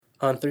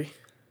On three.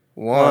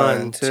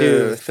 One,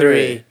 two,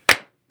 three.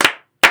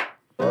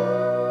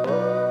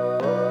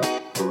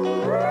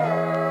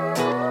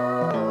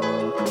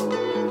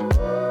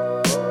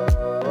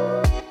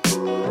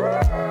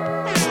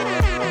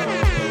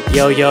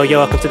 Yo,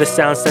 welcome to the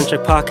Sound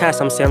Centric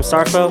Podcast. I'm Sam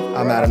Sarfo.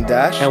 I'm Adam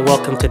Dash. And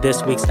welcome to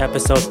this week's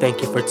episode.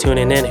 Thank you for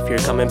tuning in. If you're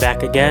coming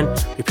back again,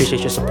 we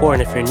appreciate your support.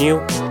 And if you're new,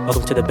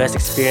 welcome to the Best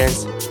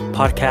Experience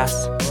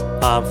Podcast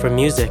for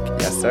music.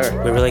 Yes,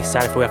 sir. We're really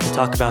excited for what we have to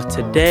talk about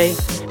today.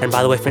 And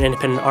by the way, for an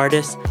independent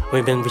artist,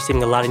 we've been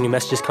receiving a lot of new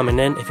messages coming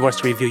in. If you want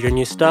us to review your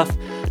new stuff,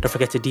 don't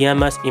forget to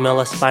DM us, email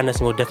us, find us,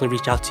 and we'll definitely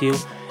reach out to you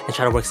and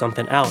try to work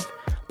something out.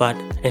 But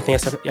anything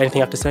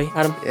you have to say,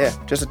 Adam? Yeah,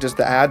 just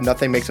to add,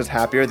 nothing makes us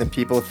happier than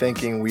people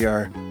thinking we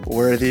are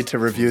worthy to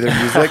review their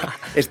music.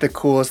 It's the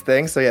coolest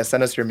thing. So yeah,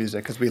 send us your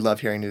music because we love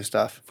hearing new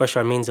stuff. For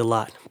sure, it means a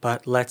lot.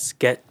 But let's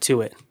get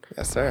to it.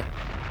 Yes, sir.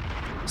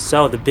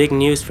 So the big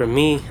news for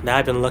me that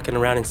I've been looking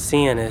around and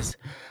seeing is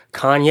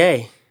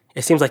Kanye.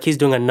 It seems like he's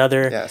doing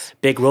another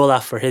big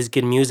rollout for his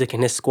good music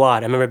and his squad.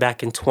 I remember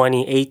back in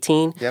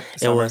 2018,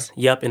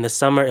 in the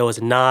summer, it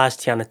was Nas,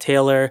 Tiana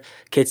Taylor,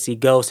 Kid See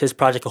Ghost, his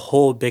project, a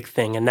whole big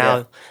thing. And now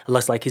it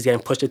looks like he's getting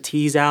Pusha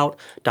T's out.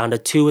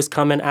 Donda 2 is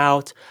coming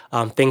out.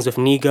 Things with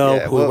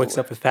Nigo, who wakes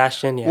up with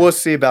fashion. Yeah. We'll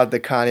see about the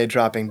Kanye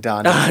dropping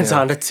Donda 2.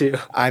 Donda 2.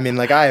 I mean,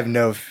 I have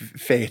no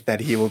faith that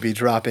he will be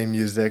dropping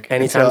music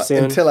anytime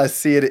soon. Until I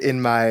see it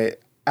in my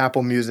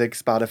Apple Music,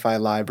 Spotify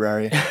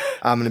library.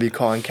 I'm going to be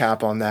calling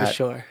cap on that. For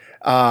sure.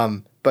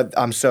 But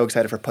I'm so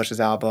excited for Push's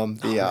album.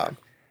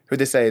 Who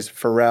they say is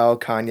Pharrell,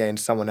 Kanye, and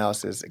someone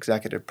else is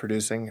executive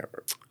producing.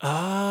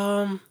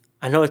 I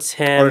know it's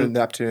him. Or the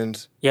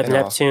Neptunes. Yeah, the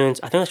Neptunes.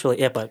 I think that's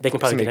really it, but they can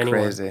probably get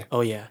anyone. Crazy.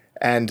 Oh, yeah.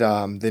 And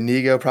the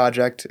Nigo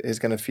project is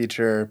going to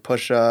feature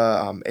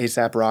Pusha,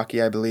 A$AP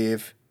Rocky, I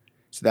believe.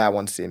 So that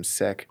one seems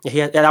sick.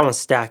 Yeah, that one's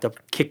stacked up.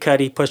 Kid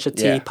Cudi, Pusha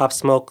T, Pop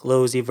Smoke,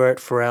 Lil Uzi Vert,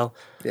 Pharrell.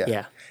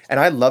 Yeah. And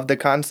I love the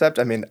concept.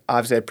 I memean,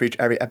 obviously, I preach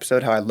every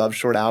episode how I love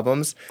short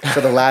albums. So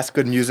the last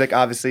good music,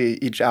 obviously,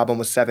 each album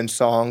was 7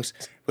 songs.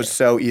 Was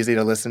so easy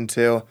to listen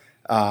to.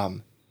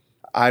 I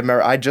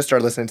remember I just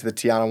started listening to the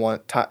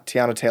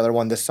Tiana Taylor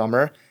one this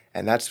summer,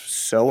 and that's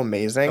so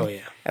amazing. Oh,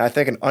 yeah. And I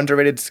think an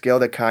underrated skill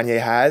that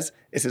Kanye has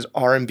is his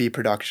R&B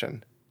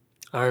production.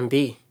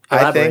 R&B?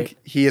 Elaborate. I think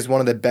he is one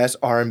of the best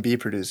R&B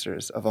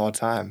producers of all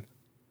time.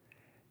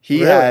 He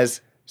really? has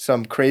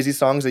some crazy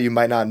songs that you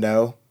might not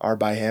know are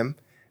by him.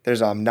 There's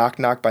Knock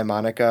Knock by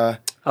Monica.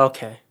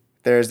 Okay.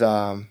 There's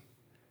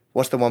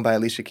what's the one by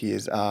Alicia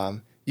Keys?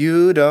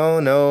 You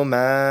Don't Know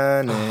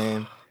My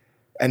Name.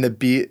 And the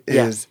beat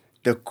is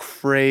the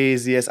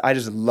craziest. I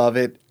just love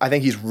it. I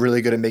think he's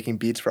really good at making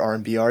beats for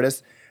R&B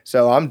artists.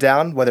 So I'm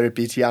down, whether it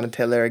be Tiana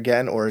Taylor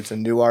again or it's a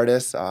new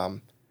artist.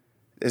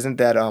 Isn't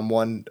that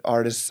one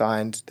artist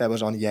signed that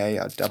was on Ye,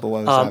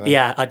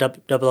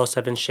 007?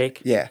 007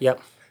 Shake. Yeah.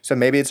 Yep. So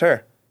maybe it's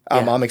her.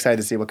 I'm excited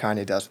to see what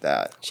Kanye does with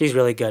that. She's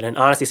really good. And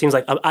honestly, it seems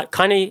like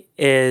Kanye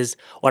is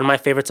one of my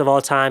favorites of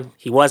all time.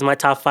 He was my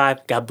top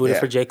 5. Got booted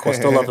for J. Cole.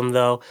 Still love him,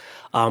 though.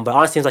 But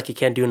honestly, it seems like he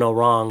can't do no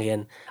wrong.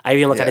 And I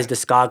even look at his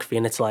discography,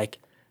 and it's like,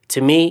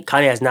 to me,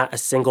 Kanye has not a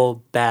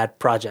single bad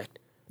project.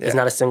 There's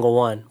not a single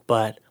one.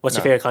 But what's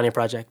your favorite Kanye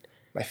project?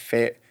 My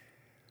favorite?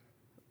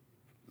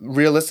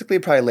 Realistically,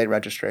 probably Late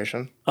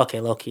Registration.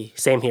 Okay, low-key.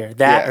 Same here.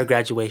 That or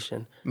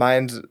Graduation.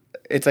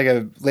 It's like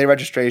a Late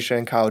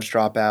Registration, College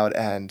Dropout,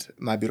 and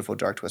My Beautiful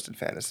Dark Twisted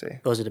Fantasy.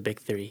 Those are the big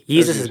 3.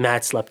 Yeezus is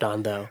mad slept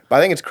on, though. But I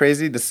think it's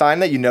crazy. The sign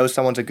that you know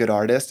someone's a good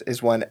artist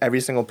is when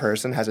every single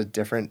person has a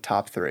different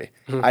top 3.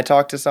 Mm-hmm. I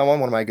talked to someone,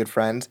 one of my good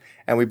friends,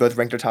 and we both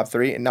ranked our top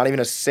 3, and not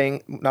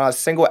a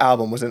single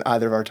album was in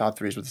either of our top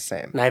 3s was the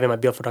same. Not even My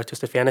Beautiful Dark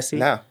Twisted Fantasy?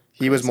 No.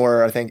 He was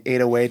more, I think,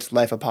 808s,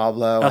 Life of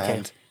Pablo,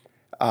 and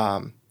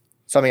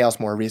something else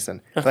more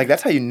recent. Okay.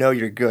 That's how you know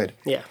you're good.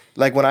 Yeah.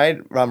 When I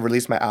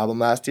released my album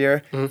last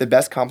year, the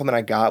best compliment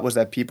I got was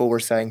that people were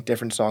saying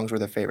different songs were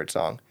their favorite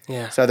song.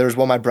 Yeah. So there was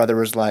one my brother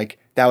was like,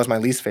 that was my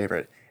least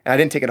favorite. And I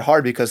didn't take it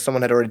hard because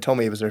someone had already told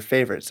me it was their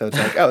favorite. So it's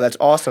like, oh, that's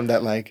awesome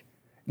that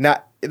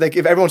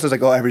if everyone says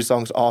oh, every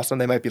song's awesome,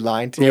 they might be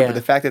lying to you. But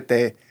the fact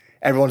that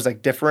everyone's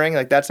differing,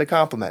 that's a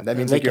compliment. That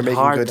means you're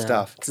making good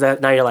stuff. So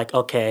now you're like,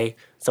 okay,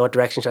 so what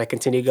direction should I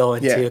continue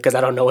going to? Because I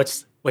don't know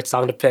which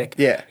song to pick.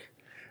 Yeah.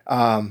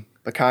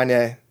 But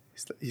Kanye,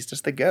 he's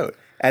just the GOAT.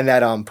 And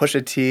that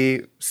Pusha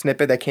T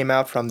snippet that came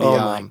out from the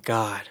my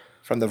God,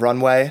 from the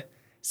Runway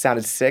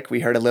sounded sick. We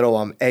heard a little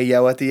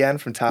Ayo at the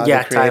end from Tyler,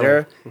 the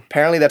Creator. Tyler.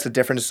 Apparently that's a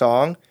different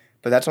song,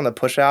 but that's on the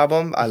Push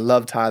album. I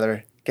love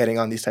Tyler getting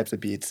on these types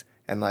of beats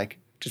and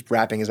just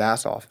rapping his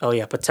ass off. Oh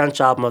yeah,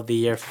 potential album of the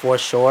year for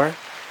sure,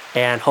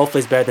 and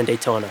hopefully it's better than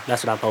Daytona.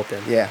 That's what I'm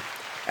hoping. Yeah,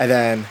 and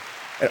then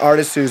an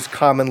artist who's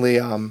commonly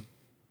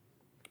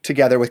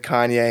together with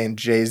Kanye and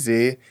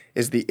Jay-Z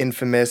is the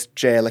infamous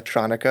Jay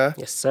Electronica.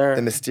 Yes, sir.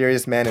 The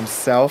mysterious man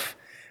himself.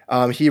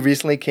 He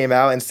recently came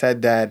out and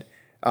said that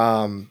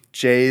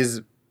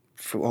Jay's,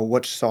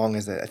 which song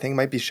is it? I think it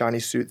might be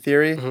Shiny Suit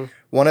Theory. Mm-hmm.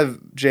 One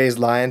of Jay's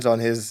lines on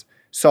his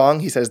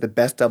song, he says the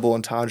best double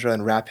entendre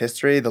in rap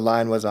history. The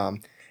line was,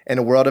 In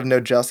a world of no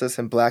justice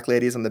and black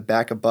ladies on the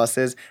back of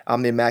buses,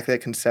 I'm the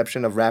immaculate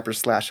conception of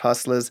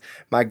rappers/hustlers.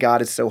 My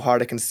God, it's so hard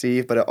to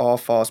conceive, but it all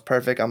falls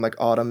perfect. I'm like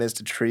autumn is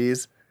to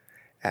trees.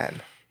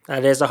 And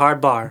that is a hard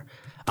bar.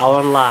 I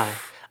won't lie.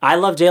 I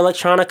love Jay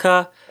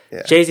Electronica.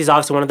 Yeah. Jay-Z's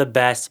obviously one of the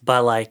best,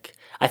 but like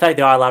I feel like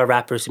there are a lot of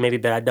rappers who may be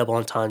better at double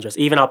entendres.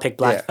 Even I'll pick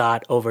Black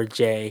Thought over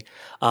Jay.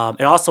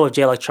 And also with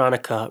Jay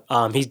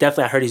Electronica, he's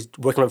definitely, I heard he's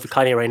working with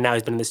Kanye right now.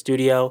 He's been in the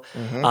studio.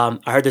 I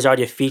heard there's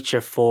already a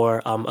feature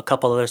for a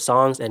couple other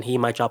songs, and he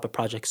might drop a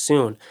project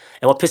soon.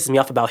 And what pisses me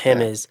off about him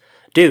is,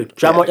 dude,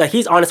 drop more, like,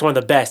 he's honestly one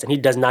of the best, and he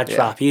does not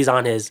drop. He's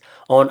on his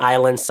own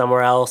island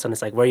somewhere else, and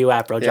it's like, where you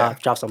at, bro?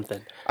 Drop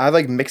something. I have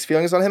like mixed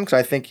feelings on him because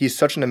I think he's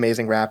such an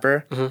amazing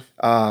rapper.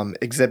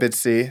 Exhibit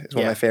C is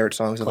one of my favorite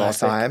songs of all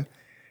time.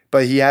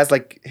 But he has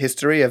like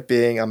history of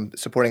being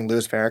supporting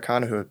Louis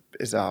Farrakhan, who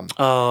is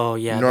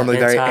normally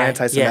very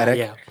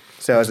anti-Semitic.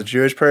 So as a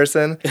Jewish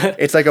person,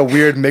 it's like a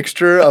weird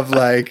mixture of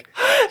like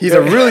he's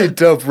a really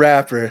dope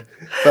rapper,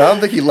 but I don't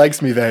think he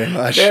likes me very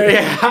much.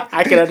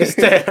 I can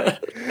understand.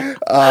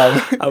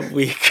 I'm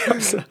weak.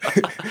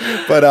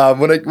 But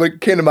when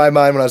it came to my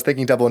mind when I was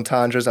thinking double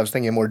entendres, I was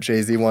thinking more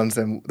Jay-Z ones,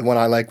 and the one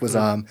I like was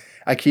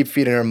I keep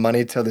feeding her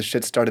money till the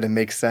shit started to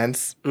make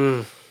sense.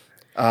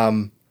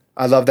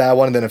 I love that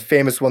one. And then a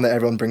famous one that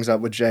everyone brings up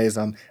with Jay is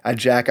I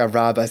jack, I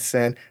rob, I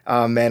sin.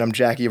 Man, I'm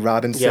Jackie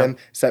Robinson.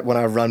 Except when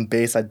I run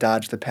bass, I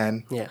dodge the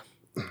pen. Yeah.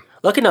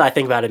 Looking at I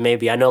think about it,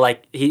 maybe. I know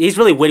like he's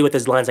really witty with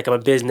his lines. Like, I'm a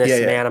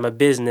businessman, I'm a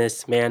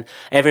businessman.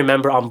 I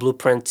remember on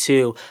Blueprint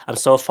 2, I'm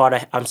so far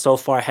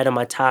ahead of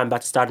my time,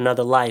 about to start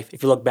another life.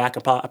 If you look back,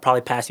 I'll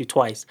probably pass you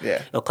twice. Yeah.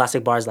 You know,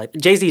 classic bars like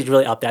Jay-Z is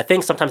really up there. I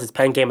think sometimes his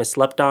pen game is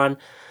slept on.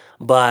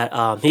 But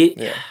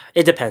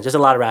it depends. There's a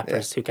lot of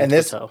rappers who can and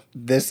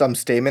this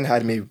statement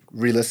had me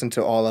re-listen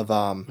to all of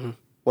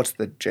what's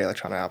the Jay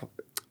Electronica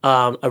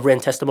album? A Written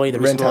Testimony.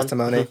 The Written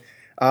Testimony.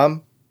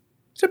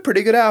 It's a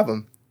pretty good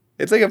album.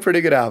 It's like a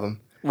pretty good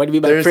album. What do you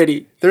mean by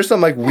pretty? There's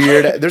some like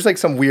weird. There's like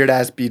some weird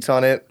ass beats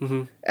on it,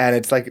 and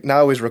it's like not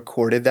always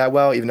recorded that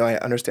well. Even though I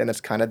understand that's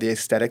kind of the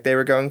aesthetic they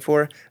were going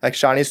for. Like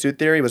Shawnee's Suit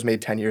Theory was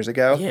made 10 years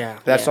ago. Yeah,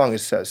 that song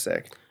is so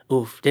sick.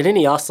 Oof! Didn't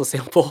he also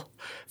sample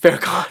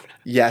Farrakhan?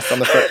 Yes, on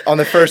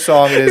the first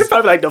song it is. You're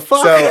probably like, the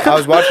fuck. So I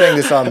was watching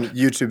this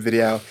YouTube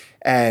video,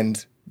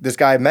 and this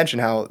guy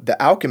mentioned how The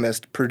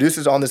Alchemist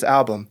produces on this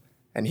album,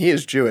 and he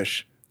is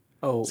Jewish.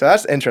 Oh, so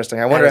that's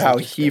interesting. I wonder how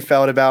he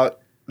felt about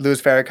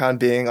Louis Farrakhan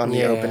being on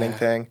the opening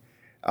thing.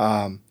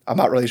 I'm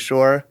not really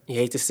sure. You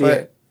hate to see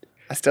it.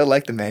 I still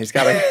like the man. He's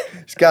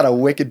got a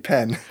wicked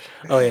pen.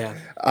 Oh yeah.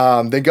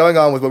 Then going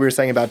on with what we were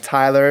saying about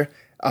Tyler.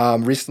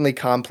 Recently,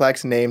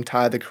 Complex named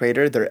Tyler the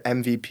Creator their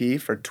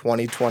MVP for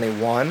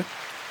 2021.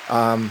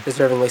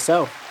 Deservingly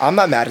so. I'm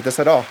not mad at this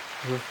at all.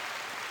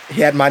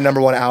 He had my number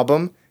one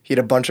album. He had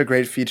a bunch of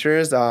great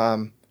features.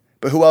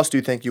 But who else do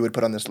you think you would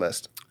put on this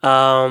list?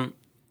 Tyler,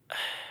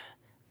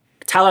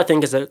 I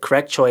think, is a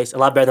correct choice. A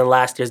lot better than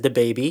last year's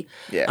DaBaby.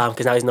 Yeah.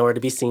 Because now he's nowhere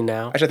to be seen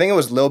now. Actually, I think it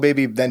was Lil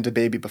Baby, then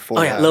DaBaby before.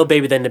 Oh, yeah. Lil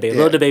Baby, then DaBaby.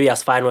 Lil DaBaby, I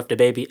was fine with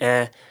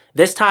DaBaby.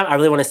 This time, I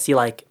really want to see,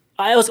 like,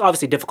 it was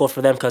obviously difficult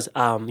for them because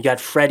you had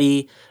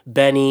Freddie,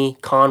 Benny,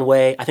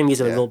 Conway. I think these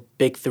are the little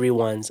big three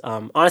ones.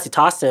 Honestly,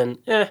 Tossin,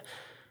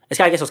 this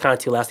guy, I guess, was kind of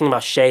too late. I was thinking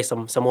about Shay,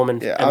 some woman.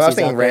 Yeah, I was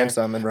thinking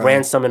Ransom and Rome.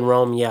 Ransom and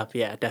Rome,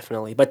 yeah,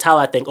 definitely. But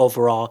Tyler, I think,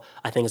 overall,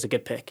 I think is a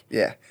good pick.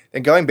 Yeah.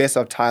 And going based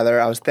off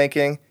Tyler, I was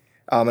thinking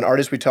an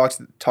artist we talk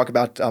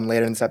about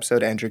later in this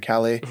episode, Andrew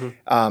Kelly,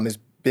 is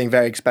being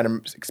very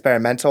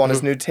experimental on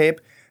his new tape.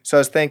 So I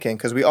was thinking,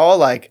 because we all,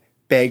 like,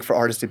 beg for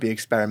artists to be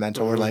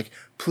experimental. We're like,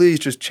 please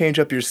just change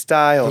up your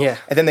style. Yeah.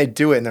 And then they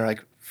do it, and they're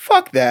like,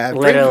 fuck that.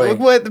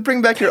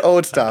 Bring back your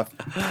old stuff.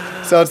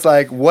 So it's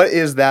like, what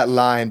is that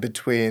line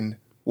between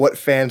what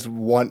fans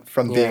want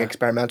from being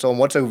experimental, and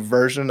what's a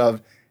version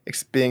of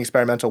being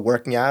experimental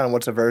working out, and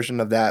what's a version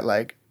of that,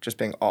 like, just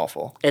being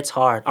awful? It's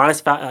hard.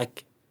 Honestly,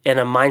 like, in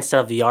a mindset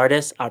of the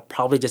artist, I'd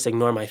probably just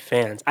ignore my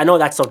fans. I know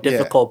that's so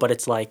difficult, but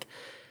it's like,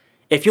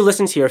 if you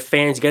listen to your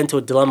fans, you get into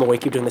a dilemma where you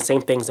keep doing the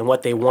same things and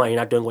what they want, you're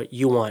not doing what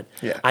you want.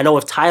 Yeah. I know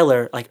with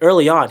Tyler, like,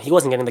 early on, he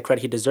wasn't getting the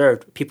credit he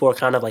deserved. People were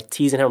kind of like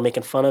teasing him,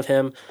 making fun of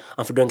him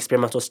for doing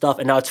experimental stuff,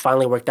 and now it's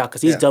finally worked out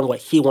because he's done what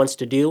he wants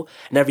to do,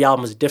 and every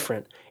album is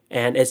different,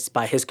 and it's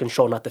by his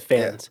control, not the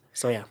fans.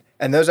 So yeah.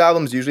 And those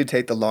albums usually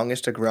take the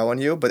longest to grow on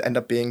you, but end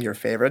up being your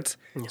favorites.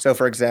 Yeah. So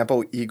for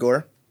example,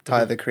 Igor,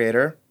 Tyler the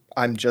Creator,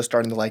 I'm just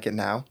starting to like it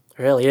now.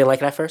 Really? You didn't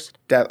like it at first?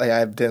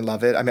 I didn't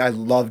love it. I mean,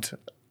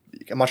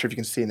 I'm not sure if you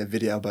can see in the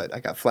video, but I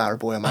got Flower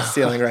Boy on my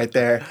ceiling right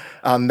there.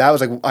 That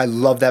was like, I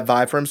love that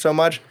vibe for him so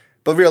much.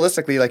 But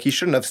realistically, like, he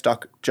shouldn't have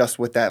stuck just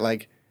with that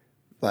like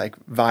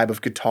vibe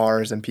of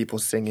guitars and people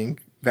singing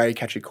very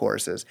catchy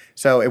choruses.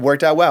 So it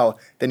worked out well.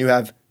 Then you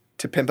have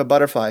To Pimp a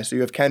Butterfly. So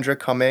you have Kendrick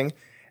coming,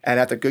 and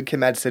at the Good Kid,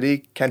 Mad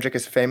City, Kendrick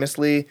is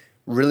famously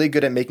really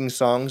good at making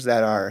songs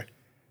that are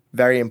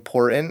very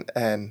important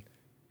and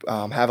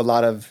have a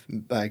lot of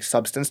like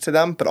substance to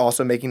them, but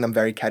also making them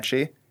very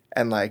catchy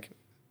and like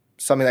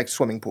something like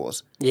Swimming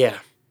Pools. Yeah.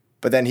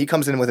 But then he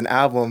comes in with an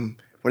album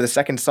where the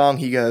second song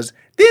he goes,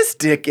 "This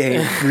dick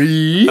ain't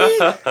free."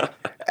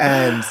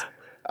 And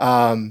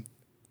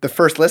the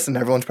first listen,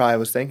 everyone's probably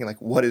was thinking,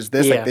 like, what is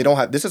this? Like,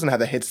 this doesn't have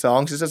the hit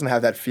songs. This doesn't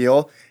have that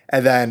feel.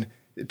 And then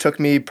it took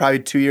me probably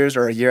 2 years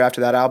or a year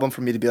after that album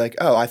for me to be like,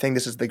 oh, I think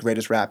this is the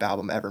greatest rap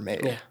album ever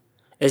made. Yeah.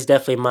 It's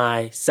definitely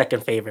my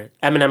second favorite.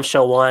 Eminem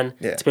Show 1,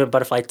 To Pimp a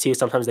Butterfly 2,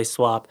 sometimes they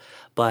swap.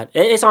 But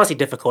it's honestly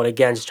difficult.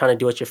 Again, just trying to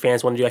do what your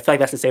fans want to do. I feel like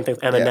that's the same thing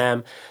with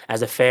Eminem.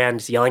 As a fan,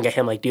 just yelling at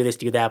him, like, do this,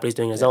 do that, but he's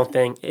doing his own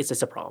thing. It's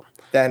just a problem.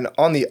 Then,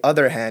 on the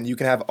other hand, you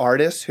can have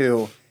artists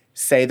who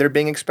say they're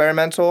being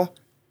experimental.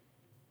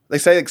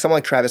 Like, say, like, someone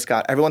like Travis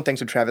Scott. Everyone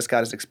thinks of Travis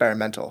Scott as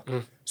experimental.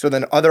 So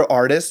then other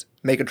artists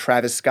make a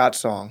Travis Scott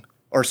song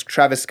or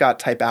Travis Scott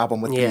type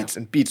album with beats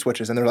and beat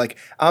switches. And they're like,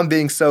 I'm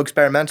being so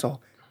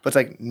experimental. But it's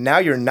like, now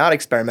you're not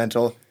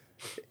experimental.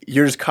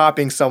 You're just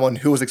copying someone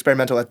who was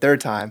experimental at their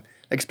time.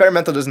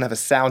 Experimental doesn't have a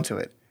sound to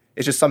it.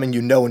 It's just something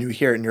you know when you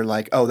hear it and you're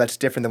like, oh, that's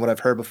different than what I've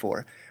heard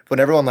before. But when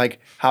everyone like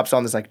hops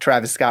on this like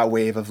Travis Scott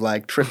wave of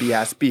like trippy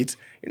ass beats,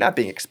 you're not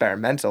being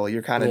experimental.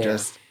 You're kind of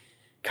just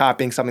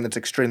copying something that's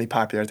extremely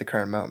popular at the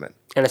current moment.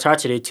 And it's hard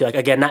to do too. Like,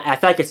 again, I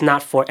feel like it's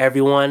not for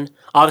everyone.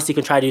 Obviously, you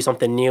can try to do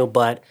something new,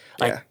 but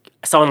like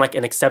someone like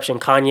an exception,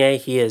 Kanye,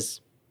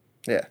 he's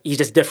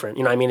just different.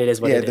 You know what I mean? It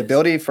is what it is. Yeah, the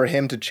ability for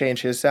him to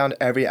change his sound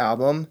every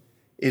album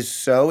is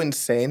so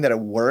insane that it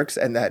works,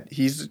 and that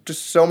he's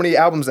just so many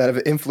albums that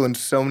have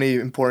influenced so many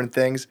important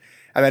things.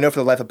 I mean, I know for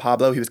The Life of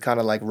Pablo, he was kind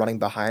of like running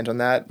behind on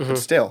that, but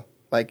still,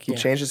 like he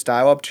changed his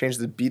style up, changed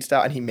the beat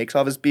style, and he makes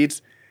all of his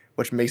beats,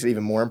 which makes it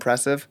even more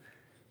impressive.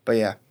 But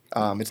yeah,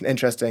 it's an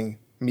interesting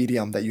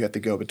medium that you have to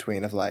go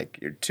between of like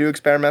you're too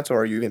experimental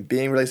or you're even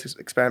being really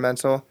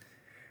experimental.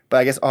 But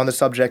I guess on the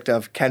subject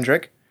of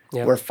Kendrick,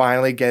 we're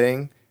finally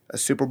getting a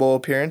Super Bowl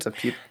appearance of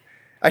people.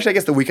 Actually, I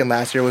guess The Weeknd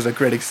last year was a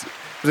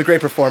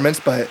great performance,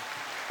 but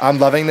I'm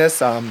loving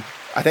this. I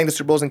think the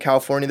Super Bowl's in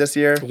California this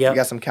year. We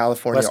got some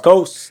California West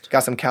Coast.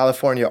 Got some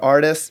California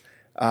artists.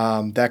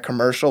 That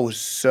commercial was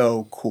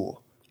so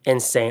cool.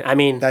 Insane. I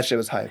mean, that shit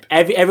was hype.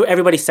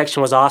 Everybody's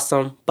section was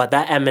awesome, but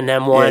that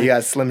Eminem one. Yeah, you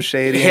got Slim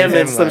Shady. Him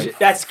and Slim Shady.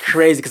 That's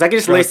crazy because I can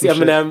just lace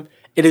Eminem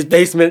in his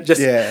basement,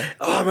 just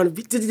I'm gonna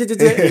be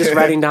just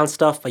writing down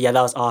stuff. But yeah,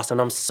 that was awesome.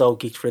 I'm so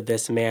geeked for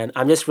this, man.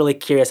 I'm just really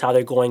curious how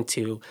they're going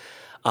to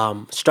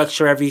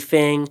structure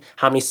everything,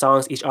 how many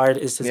songs each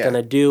artist is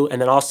gonna do, and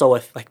then also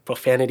with like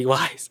profanity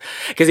wise,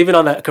 because even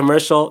on the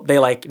commercial they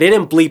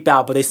didn't bleep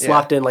out, but they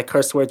swapped in like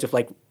curse words with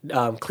like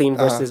clean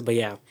verses. But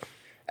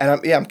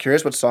and I'm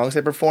curious what songs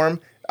they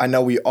perform. I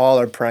know we all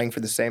are praying for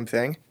the same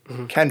thing.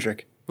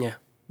 Kendrick,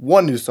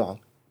 one new song.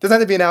 Doesn't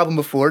have to be an album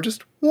before,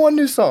 just one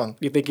new song.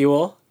 You think he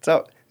will?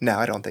 So no,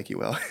 I don't think he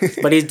will.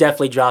 But he's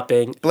definitely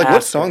dropping. But like,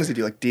 what songs did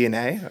he do? Like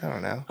DNA? I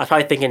don't know. I was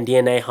probably thinking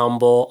DNA,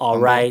 Humble, All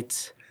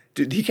Right.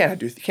 Dude, he can't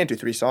do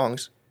 3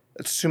 songs.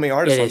 That's too many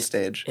artists on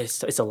stage.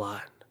 It's a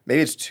lot.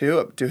 Maybe it's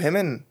 2. Do him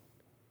and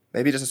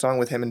maybe just a song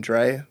with him and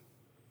Dre.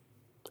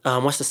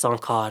 What's the song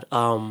called?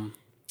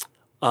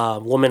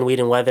 Woman, Weed,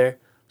 and Weather.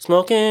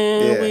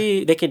 Smoking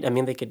weed. They could do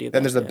that.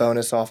 Then there's the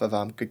bonus off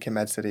of Good Kid,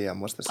 Mad City.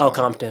 What's the song? Oh,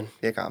 Compton.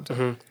 Yeah,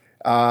 Compton.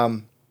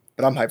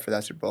 But I'm hyped for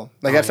that Super Bowl.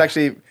 Like that's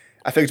actually,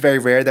 I think it's very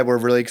rare that we're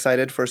really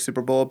excited for a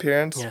Super Bowl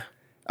appearance.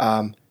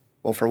 Yeah.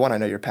 Well, for one, I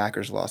know your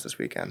Packers lost this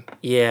weekend.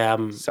 Yeah.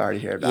 Sorry to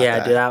hear about that.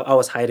 Yeah, dude, I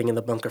was hiding in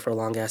the bunker for a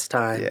long-ass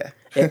time. Yeah.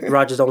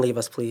 Rogers, don't leave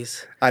us,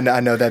 please. I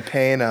know that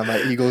pain.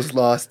 My Eagles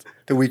lost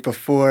the week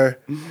before.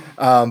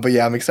 But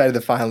yeah, I'm excited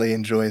to finally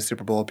enjoy a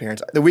Super Bowl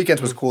appearance. The Weeknd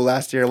was cool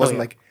last year. It wasn't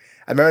like...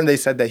 I remember they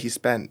said that he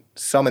spent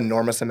some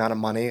enormous amount of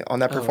money on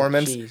that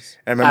performance. Geez.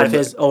 I remember out of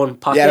his own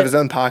pocket? Yeah, out of his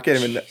own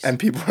pocket. And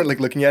people were like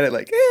looking at it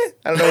like,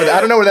 I don't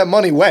know where that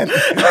money went.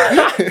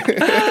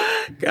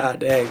 God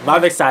dang. But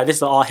I'm excited. This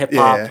is all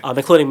hip-hop,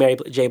 including Mary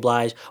J.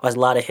 Blige, who has a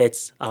lot of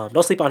hits.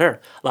 Don't sleep on her.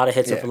 A lot of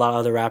hits with a lot of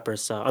other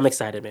rappers. So I'm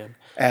excited, man.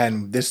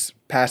 And this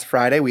past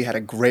Friday, we had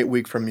a great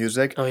week for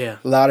music. Oh, yeah.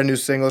 A lot of new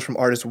singles from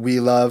artists we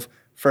love.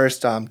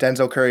 First,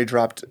 Denzel Curry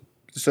dropped...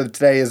 So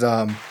today is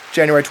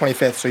January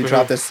 25th. So he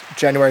dropped this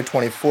January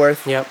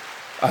 24th. Yep.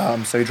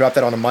 So he dropped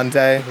that on a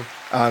Monday.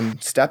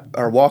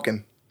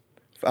 Walkin'.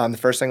 The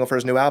first single for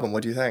his new album.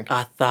 What do you think?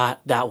 I thought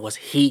that was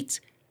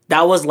heat.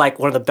 That was like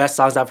one of the best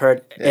songs I've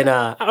heard I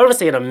don't want to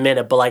say in a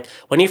minute, but like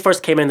when he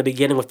first came in the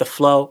beginning with the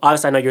flow,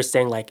 obviously I know you're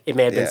saying like it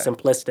may have been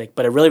simplistic,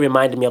 but it really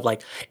reminded me of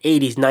like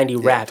 80s,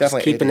 90s rap, just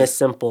keeping 80s. It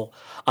simple.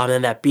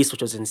 And that beat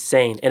which was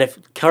insane. And if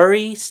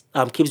Curry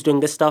keeps doing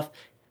this stuff,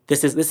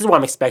 This is what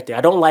I'm expecting.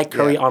 I don't like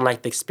Curry on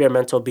like the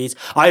experimental beats.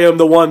 I am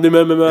the one,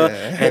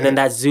 and then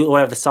that zoo,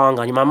 whatever the song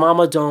on you. My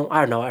mama don't.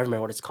 I don't know. I don't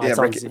remember what it's called.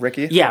 Yeah,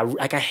 Ricky. Yeah,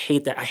 like I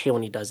hate that. I hate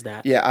when he does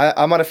that. Yeah,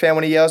 I'm not a fan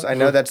when he yells. I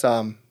know that's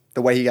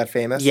the way he got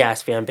famous. Yeah,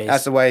 it's fan base.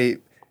 That's the way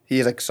he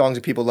has like songs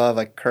that people love,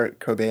 like Kurt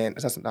Cobain.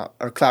 That's not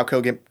or Cloud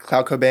Cobain.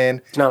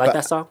 Do you not like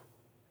that song?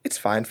 It's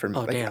fine for me.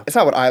 Oh, damn. It's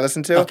not what I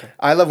listen to. Okay.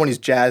 I love when he's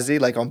jazzy,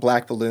 like on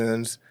Black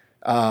Balloons.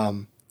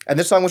 And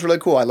this song was really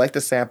cool. I like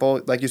the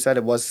sample. Like you said,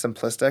 it was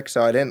simplistic,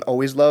 so I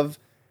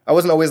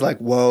wasn't always like,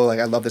 whoa, like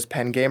I love this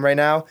pen game right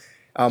now.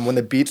 When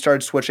the beat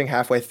started switching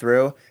halfway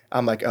through,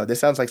 I'm like, oh, this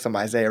sounds like some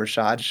Isaiah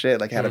Rashad shit.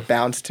 Like, it had a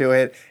bounce to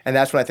it. And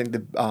that's when I think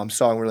the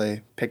song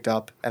really picked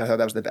up. And I thought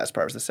that was the best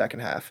part, was the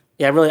second half.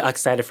 Yeah, I'm really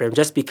excited for him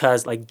just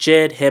because, like,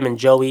 Jid, him, and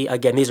Joey,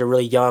 again, these are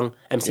really young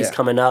MCs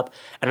coming up.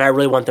 And I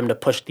really want them to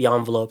push the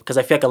envelope because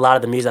I feel like a lot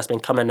of the music that's been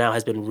coming now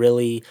has been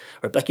really,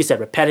 like you said,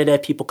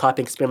 repetitive, people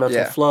copying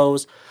experimental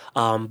flows.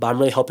 But I'm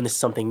really hoping this is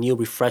something new,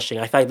 refreshing.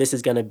 I feel like this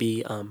is going to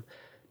be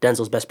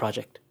Denzel's best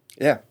project.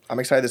 Yeah, I'm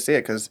excited to see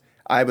it because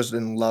I was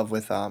in love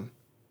with I'm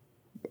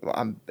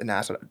an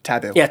asshole.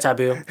 Taboo. Yeah,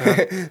 Taboo.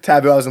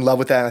 Taboo, I was in love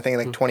with that, I think, in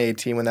like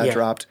 2018 when that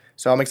dropped.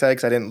 So I'm excited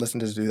because I didn't listen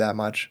to do that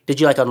much. Did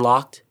you like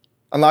Unlocked?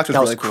 Unlocked was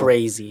really cool. That was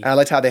crazy. And I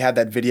liked how they had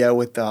that video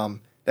with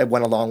that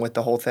went along with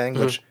the whole thing,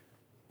 which,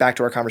 back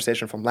to our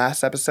conversation from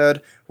last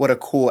episode, what a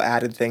cool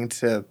added thing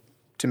to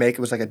make.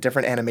 It was like a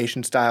different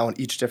animation style in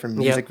each different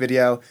music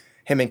video.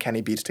 Him and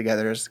Kenny Beats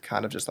together is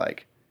kind of just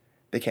like,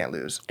 they can't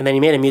lose. And then you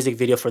made a music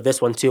video for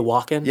this one too,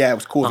 Walking. Yeah, it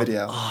was a cool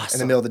video. Awesome. In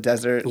the middle of the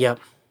desert. Yep.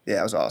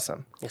 Yeah, it was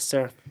awesome. Yes,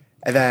 sir.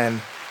 And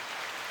then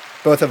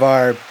both of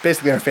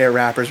basically our favorite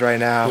rappers right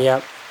now.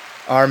 Yep.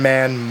 Our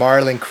man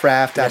Marlon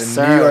Craft out of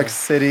New York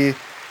City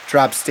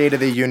dropped State of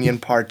the Union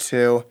Part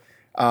 2.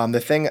 I'm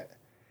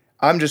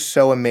just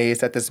so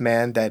amazed at this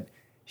man that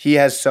he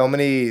has so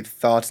many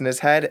thoughts in his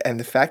head, and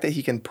the fact that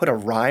he can put a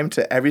rhyme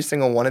to every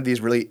single one of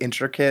these really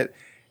intricate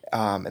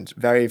and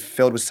very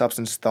filled with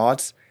substance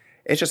thoughts.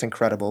 It's just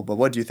incredible. But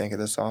what do you think of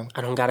this song?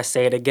 I don't got to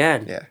say it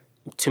again. Yeah.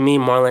 To me,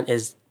 Marlon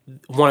is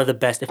one of the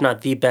best, if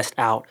not the best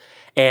out.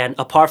 And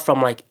apart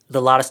from like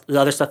the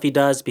other stuff he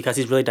does, because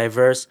he's really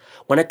diverse,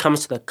 when it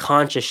comes to the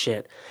conscious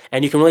shit,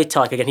 and you can really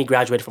tell, like, again, he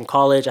graduated from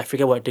college. I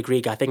forget what degree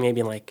he got. I think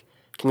maybe in like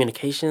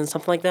communications,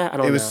 something like that. I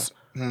don't know.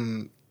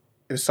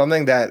 It was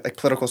something that, like,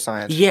 political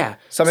science. Yeah.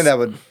 Something that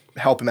would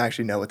help him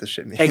actually know what this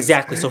shit means.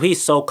 Exactly. So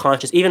he's so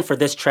conscious. Even for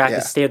this track,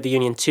 the State of the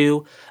Union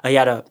 2, he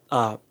had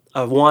a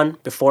one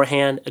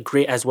beforehand,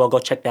 great as well. Go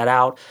check that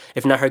out.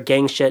 If not heard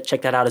gang shit,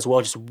 check that out as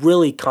well. Just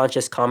really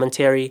conscious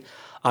commentary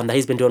that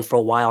he's been doing for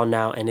a while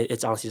now, and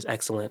it's honestly just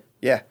excellent.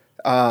 Yeah.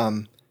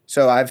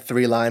 So I have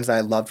 3 lines that I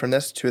loved from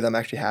this. 2 of them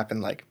actually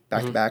happened like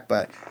back to back,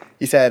 but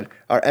he said,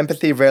 "Our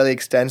empathy rarely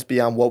extends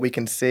beyond what we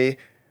can see.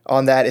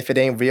 On that, if it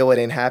ain't real, it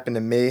ain't happened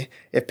to me.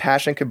 If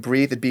passion could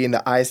breathe, it'd be in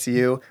the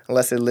ICU,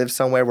 unless it lived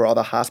somewhere where all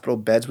the hospital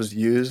beds was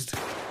used."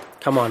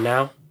 Come on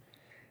now.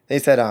 They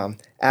said,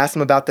 asked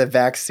them about the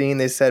vaccine.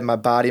 They said, "My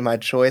body, my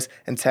choice."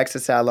 And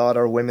Texas outlawed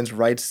our women's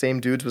rights.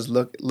 Same dudes was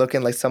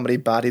looking like somebody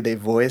bodied their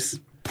voice.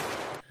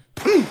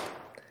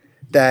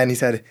 Then he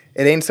said,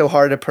 "It ain't so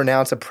hard to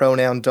pronounce a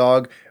pronoun,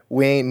 dog.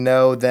 We ain't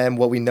know then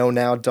what we know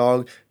now,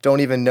 dog. Don't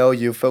even know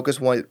you. Focus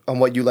on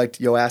what you like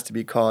your ass to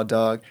be called,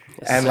 dog."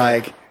 Yes, and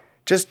like,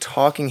 just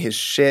talking his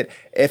shit.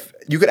 If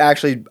you could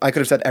actually, I could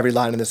have said every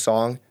line in this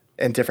song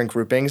in different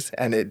groupings,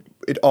 and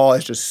it all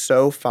is just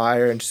so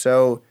fire and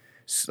so,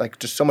 like,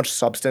 just so much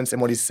substance in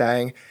what he's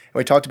saying. And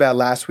we talked about it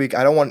last week.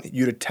 I don't want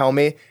you to tell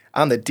me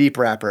I'm the deep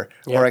rapper.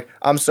 Or like,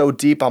 I'm so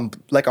deep, I'm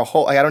like a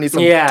whole, like, I don't need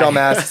some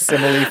dumbass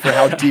simile for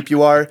how deep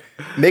you are.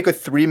 Make a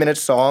 3-minute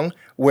song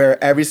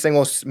where every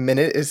single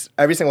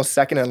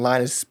second and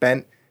line is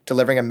spent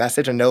delivering a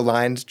message and no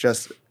lines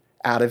just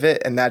out of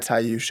it. And that's how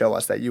you show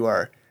us that you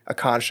are a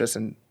conscious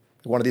and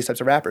one of these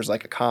types of rappers,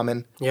 like a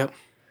Common. Yep.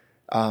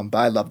 But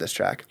I love this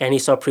track. And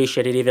he's so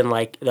appreciated even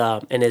like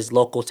in his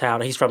local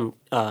town. He's from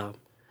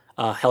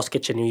Hell's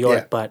Kitchen, New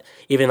York, but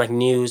even like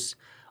news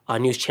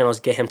channels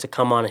get him to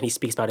come on and he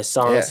speaks about his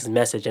songs, his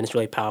message, and it's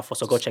really powerful.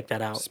 So go check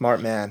that out.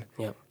 Smart man.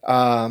 Yep.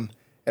 An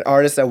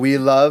artist that we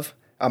love,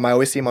 I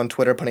always see him on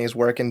Twitter putting his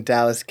work in,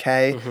 Dallas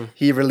K.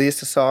 He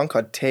released a song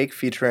called Take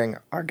featuring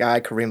our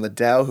guy Kareem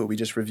Liddell, who we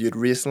just reviewed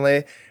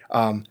recently.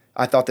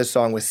 I thought this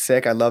song was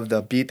sick. I love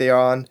the beat they're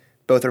on.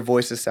 Both their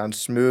voices sound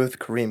smooth.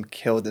 Kareem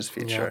killed this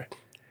feature.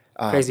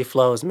 Yeah. Crazy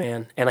flows,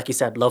 man. And like you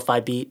said, lo-fi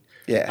beat.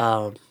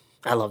 Yeah.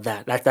 I love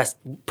that. That's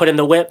put in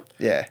the whip.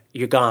 Yeah.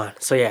 You're gone.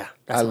 So yeah,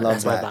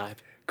 that's my vibe.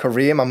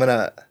 Kareem,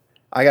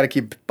 I got to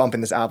keep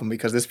bumping this album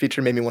because this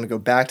feature made me want to go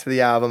back to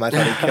the album. I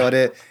thought he killed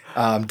it.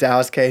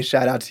 Dallas K,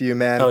 shout out to you,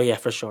 man. Oh yeah,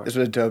 for sure. This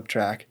was a dope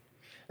track.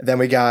 Then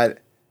we got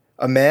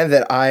a man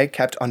that I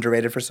kept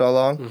underrated for so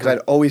long because I'd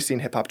always seen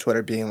hip hop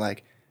Twitter being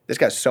like, this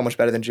guy's so much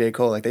better than J.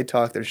 Cole. Like, they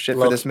talk their shit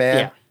for this man.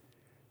 Yeah.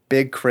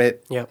 Big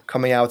Crit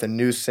coming out with a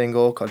new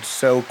single called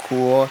So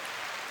Cool.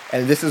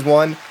 And this is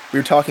one, we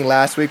were talking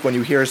last week when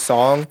you hear a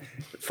song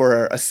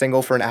for a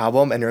single for an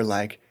album and you're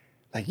like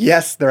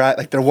yes,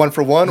 they're 1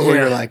 for 1, or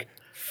you're like,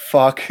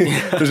 fuck,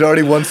 there's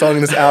already one song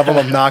in this album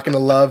I'm not going to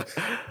love.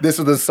 This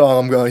was the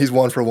song I'm going, he's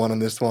 1 for 1 on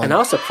this one. And I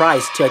was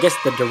surprised too. I guess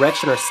the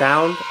direction or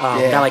sound,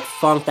 that like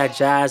funk, that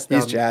jazz.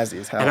 He's jazzy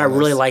as hell. And I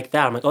really like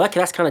that. I'm like, oh,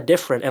 that's kind of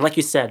different. And like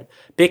you said,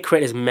 Big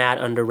Crit is mad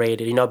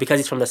underrated. You know, because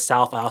he's from the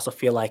South, I also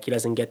feel like he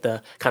doesn't get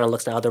the kind of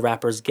looks that other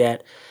rappers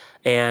get.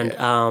 And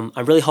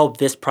I really hope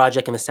this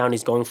project and the sound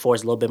he's going for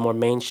is a little bit more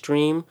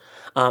mainstream.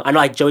 I know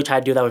like Joey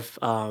tried to do that with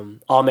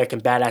All American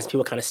Badass.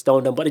 People kind of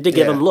stoned him, but it did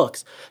give him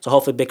looks. So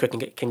hopefully Big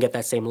Crit can get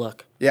that same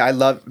look. Yeah,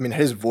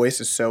 his voice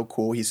is so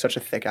cool. He's such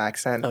a thick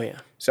accent. Oh, yeah.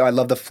 So I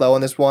love the flow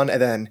on this one.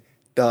 And then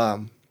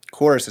the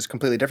chorus is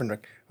completely different.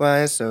 Like,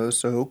 why so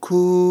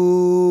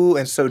cool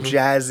and so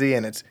jazzy,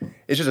 and it's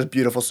just a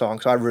beautiful song.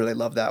 So I really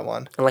love that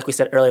one. And like we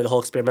said earlier, the whole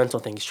experimental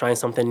thing, he's trying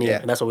something new,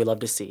 and that's what we love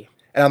to see.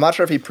 And I'm not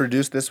sure if he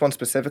produced this one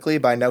specifically,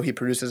 but I know he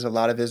produces a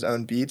lot of his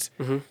own beats.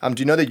 Do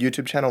you know the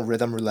YouTube channel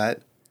Rhythm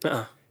Roulette?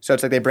 So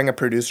it's like they bring a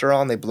producer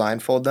on, they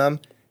blindfold them,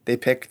 they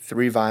pick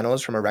 3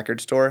 vinyls from a record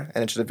store,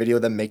 and it's just a video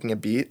of them making a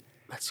beat.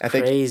 That's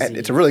crazy.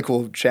 It's a really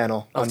cool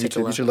channel on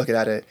YouTube. You should look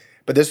at it.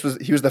 But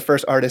he was the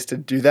first artist to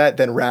do that,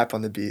 then rap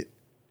on the beat.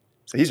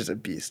 So he's just a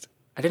beast.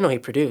 I didn't know he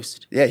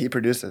produced. Yeah, he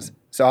produces.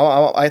 So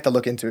I have to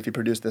look into if he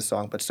produced this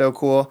song. But so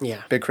cool.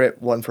 Yeah. Big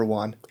Crit, 1 for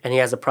 1. And he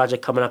has a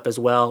project coming up as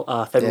well,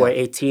 February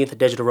 18th,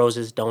 Digital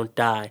Roses Don't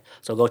Die.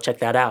 So go check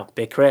that out.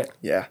 Big Crit.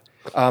 Yeah.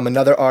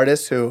 Another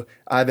artist who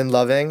I've been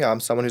loving,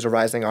 someone who's a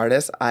rising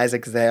artist,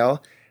 Isaac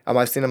Zale.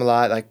 I've seen him a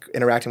lot, like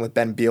interacting with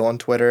Ben Beal on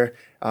Twitter.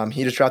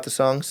 He just dropped the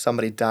song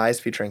 "Somebody Dies"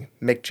 featuring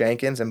Mick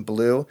Jenkins and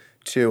Blue,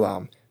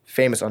 2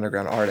 famous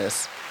underground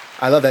artists.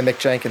 I love that Mick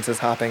Jenkins is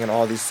hopping in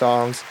all these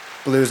songs.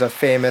 Blue's a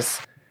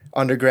famous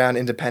underground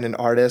independent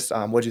artist.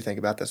 What do you think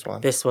about this one?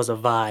 This was a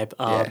vibe.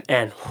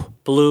 And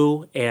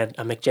Blue and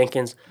Mick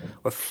Jenkins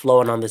were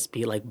flowing on this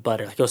beat like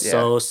butter. Like, it was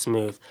so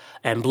smooth.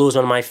 And Blue's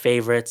one of my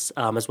favorites,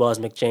 as well as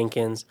Mick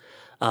Jenkins.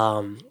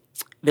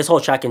 This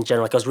whole track in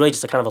general, like, it was really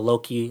just a kind of a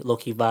low-key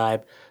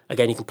vibe.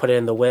 Again, you can put it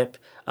in the whip.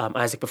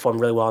 Isaac performed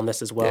really well on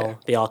this as well. Yeah.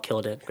 They all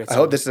killed it. Great song. I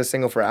hope this is a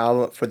single for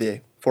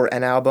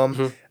an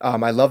album.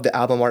 I love the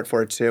album art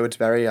for it too. It's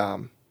very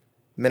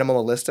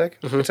minimalistic.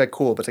 It's like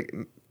cool, but it's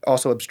like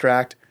also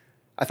abstract.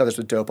 I thought this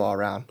was dope all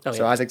around.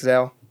 So Isaac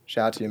Zale,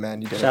 shout out to you,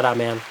 man. You did it. Shout out,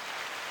 man.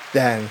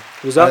 Then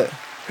who's up?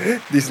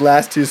 These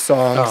last 2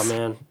 songs.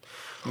 Oh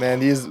man,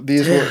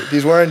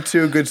 these weren't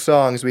 2 good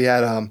songs. We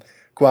had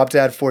Guap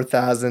Dad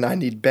 4000, I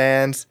Need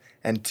Bands,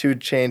 and 2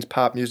 Chainz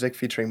pop music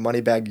featuring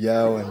Moneybagg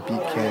Yo and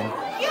Beat King.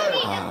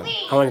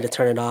 I wanted to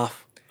turn it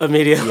off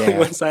immediately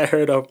once I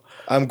heard them.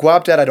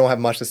 Guap Dad, I don't have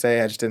much to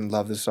say. I just didn't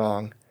love the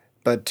song.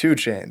 But 2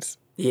 Chainz.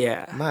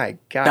 Yeah. My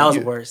God. That was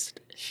the worst.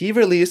 He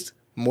released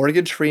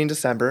Mortgage Free in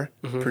December,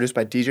 produced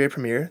by DJ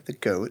Premier, the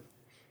GOAT.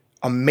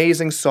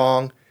 Amazing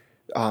song.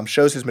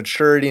 Shows his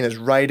maturity in his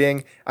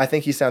writing. I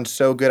think he sounds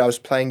so good. I was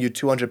playing You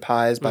 200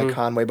 Pies by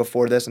Conway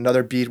before this.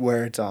 Another beat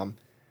where it's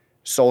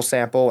soul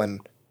sample and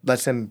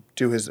lets him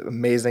do his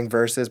amazing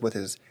verses with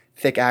his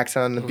thick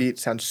accent on the beat.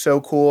 Sounds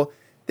so cool.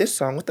 This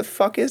song, what the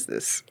fuck is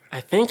this? I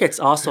think it's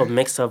also a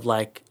mix of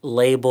like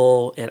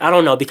label and I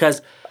don't know,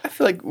 because I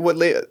feel like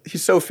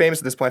he's so famous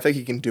at this point. I feel like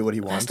he can do what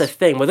he wants. That's the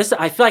thing. Well,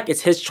 I feel like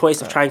it's his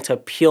choice of trying to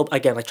appeal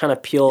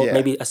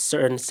maybe a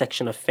certain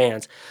section of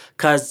fans.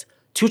 Because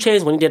 2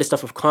 Chainz, when he did his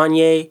stuff with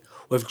Kanye,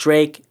 with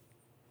Drake,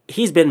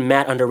 he's been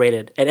mad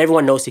underrated, and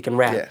everyone knows he can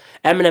rap.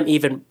 Yeah. Eminem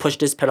even pushed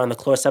his pen on the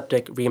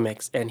Chloroseptic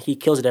remix, and he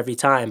kills it every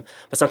time.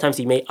 But sometimes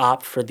he may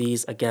opt for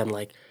these, again,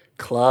 like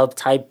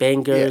club-type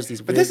bangers.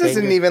 These but this bangers.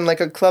 Isn't even like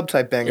a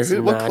club-type banger.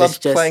 What club's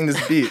playing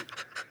this beat?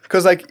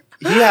 Because like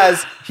he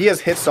has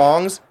hit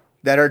songs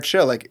that are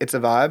chill. Like, It's a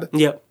Vibe.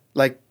 Yep.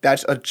 Like,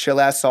 that's a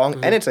chill-ass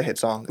song, and it's a hit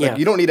song. Like,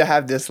 you don't need to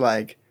have this,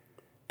 like,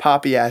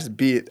 poppy-ass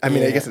beat. I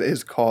mean, I guess it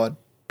is called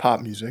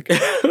pop music,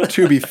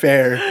 to be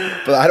fair,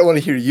 but I don't want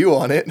to hear you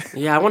on it.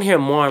 Yeah, I want to hear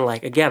more on,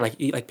 like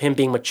him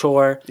being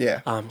mature.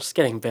 Yeah. Just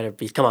getting better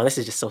beats. Come on, this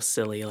is just so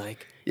silly.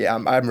 Like. Yeah,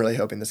 I'm really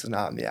hoping this is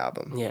not on the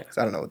album. Yeah. Because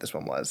I don't know what this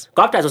one was.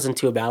 Guap Dad wasn't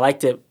too bad. I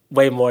liked it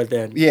way more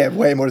than... Yeah,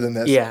 way more than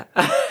this. Yeah.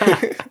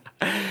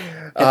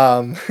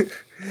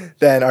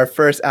 Then our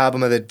first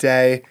album of the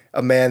day,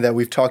 a man that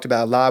we've talked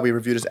about a lot. We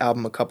reviewed his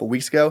album a couple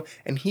weeks ago,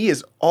 and he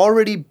is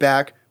already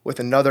back with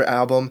another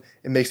album.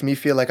 It makes me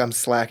feel like I'm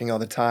slacking all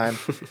the time.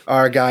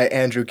 Our guy,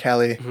 Andrew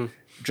Kelly,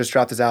 just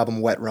dropped his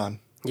album, Wet Run.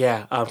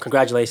 Yeah,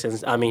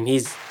 congratulations. I mean,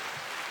 he's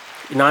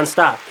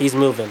nonstop. He's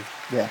moving.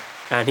 Yeah.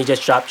 And he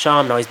just dropped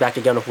Chom. Now he's back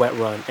again with Wet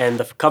Run. And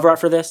the cover art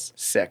for this?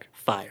 Sick.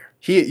 Fire.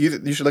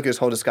 You should look at his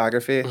whole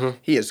discography.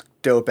 He is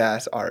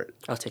dope-ass art.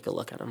 I'll take a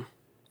look at him.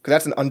 Because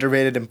that's an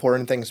underrated,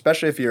 important thing,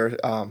 especially if you're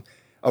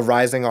a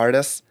rising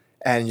artist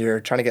and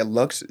you're trying to get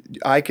looks.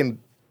 I can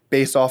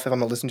base off, if I'm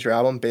going to listen to your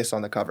album, based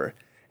on the cover.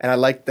 And I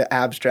like the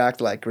abstract,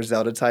 like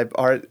Griselda-type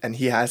art, and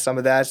he has some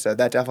of that. So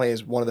that definitely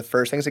is one of the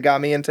first things that got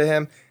me into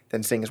him.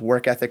 Then seeing his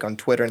work ethic on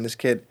Twitter. And this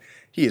kid,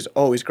 he is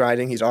always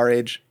grinding. He's our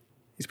age.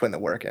 He's putting the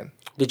work in.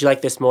 Did you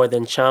like this more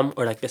than Chum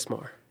or like this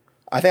more?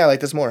 I think I like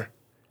this more.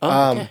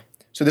 Oh, okay.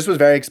 So this was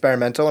very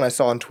experimental, and I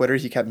saw on Twitter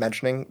he kept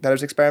mentioning that it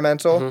was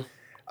experimental.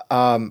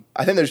 I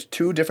think there's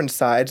 2 different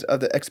sides of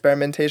the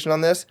experimentation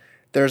on this.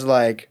 There's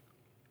like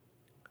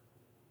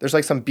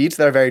some beats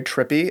that are very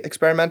trippy,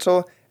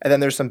 experimental, and then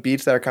there's some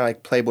beats that are kind of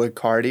like Playboi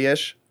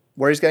Carti-ish,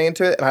 where he's getting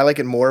into it, and I like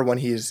it more when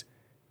he's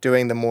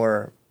doing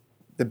the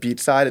beat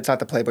side. It's not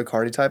the Playboi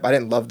Carti type. I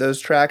didn't love those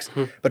tracks,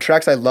 but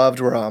tracks I loved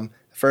were the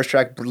first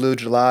track, Blue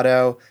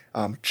Gelato,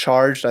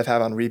 Charged, I've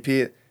had on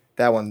repeat.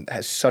 That one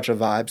has such a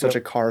vibe, such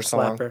a car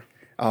song.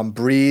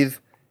 Breathe,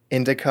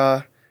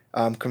 Indica,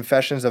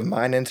 Confessions of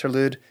Mine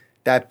interlude.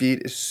 That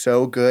beat is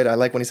so good. I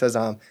like when he says,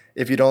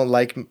 if you don't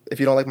like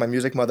my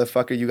music,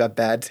 motherfucker, you got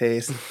bad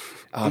taste.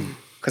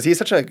 because he has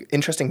such an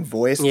interesting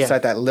voice. It's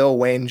like that Lil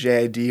Wayne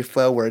JID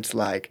flow where it's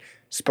like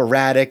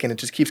sporadic and it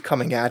just keeps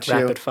coming at you.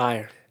 Rapid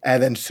fire.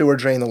 And then Sewer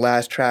Drain, the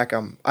last track,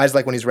 I just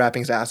like when he's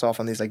rapping his ass off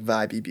on these like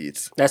vibey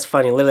beats. That's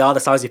funny. Literally all the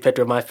songs you picked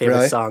are my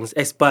favorite songs.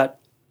 But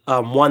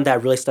one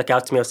that really stuck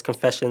out to me was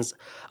Confessions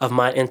of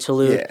My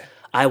Interlude. Yeah.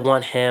 I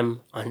want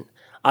him on...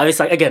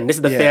 Obviously, again, this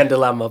is the fan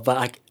dilemma,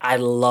 but I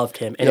loved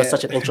him. And it was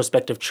such an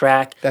introspective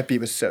track. That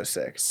beat was so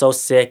sick. So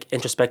sick,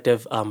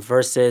 introspective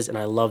verses, and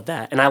I love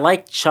that. And I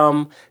like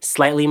Chum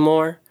slightly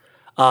more,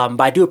 but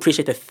I do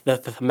appreciate the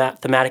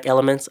thematic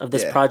elements of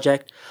this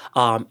project.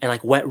 And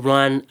like Wet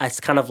Run,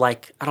 it's kind of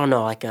like, I don't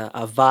know, like a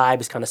vibe.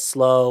 It's kind of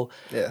slow.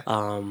 Yeah.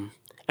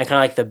 And kind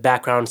of like the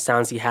background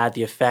sounds he had,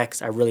 the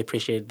effects, I really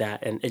appreciated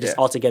that. And it just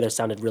altogether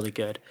sounded really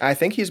good. I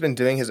think he's been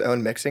doing his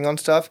own mixing on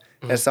stuff.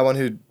 As someone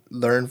who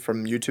learned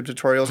from YouTube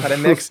tutorials how to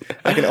mix,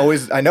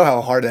 I know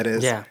how hard that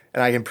is. Yeah.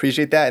 And I can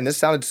appreciate that. And this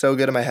sounded so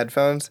good in my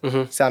headphones.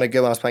 Sounded good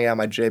when I was playing it on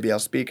my JBL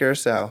speaker.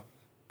 So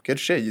good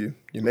shit. You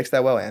mixed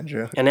that well,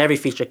 Andrew. And every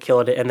feature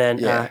killed it. And then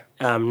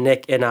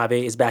Nick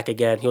Inabe is back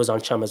again. He was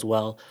on Chum as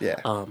well.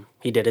 Yeah.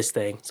 He did his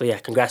thing. So yeah,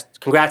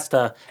 congrats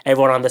to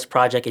everyone on this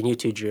project and you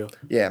too, Drew.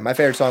 Yeah, my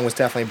favorite song was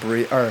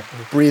definitely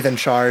Breathe and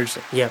Charged.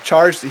 Yeah.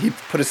 Charged, he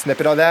put a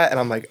snippet on that and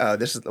I'm like, oh,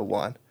 this is the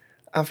one.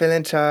 I'm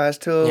feeling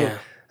charged too. Yeah.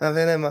 I'm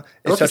feeling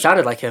it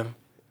sounded like him.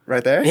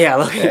 Right there? Yeah,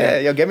 look. Yeah,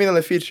 yo, get me on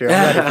the feature.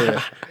 I'm ready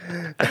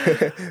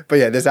for it. But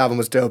yeah, this album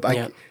was dope.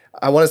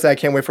 I want to say I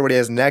can't wait for what he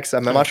has next.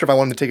 I'm not sure if I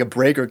want him to take a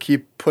break or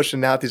keep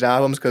pushing out these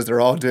albums because they're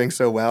all doing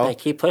so well. Hey,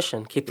 keep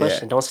pushing.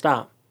 Yeah. Don't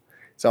stop.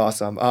 It's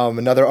awesome.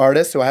 Another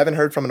artist who I haven't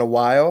heard from in a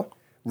while,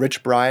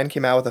 Rich Brian,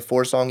 came out with a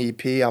 4-song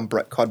EP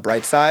called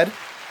Brightside.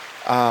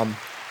 I'm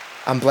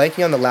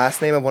blanking on the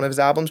last name of one of his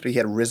albums, but he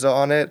had RZA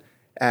on it,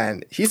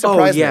 and he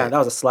surprised me. Oh, yeah, that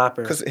was a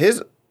slapper.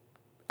 Because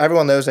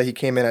everyone knows that he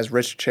came in as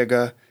Rich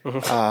Chigga,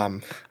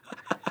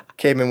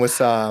 came in with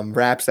some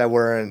raps that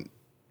weren't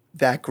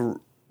that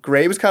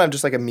great. It was kind of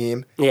just like a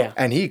meme. Yeah.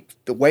 And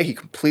the way he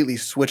completely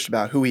switched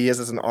about who he is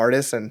as an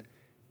artist and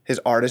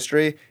his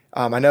artistry.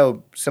 I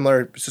know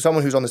similar to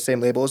someone who's on the same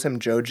label as him,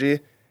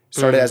 Joji,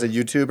 started as a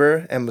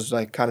YouTuber and was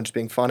like kind of just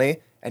being funny.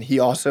 And he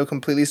also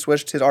completely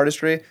switched his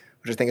artistry,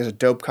 which I think is a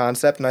dope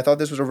concept. And I thought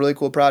this was a really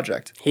cool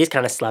project. He's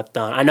kind of slept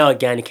on. I know,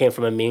 again, he came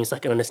from a meme, so I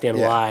can understand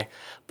why.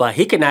 But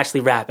he can actually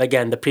rap.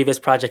 Again, the previous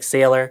project, he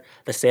had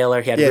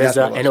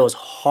RZA, and it was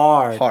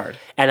hard.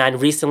 And then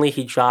recently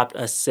he dropped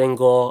a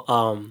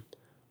single,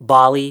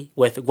 Bali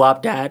with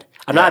Guap Dad.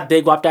 I'm not a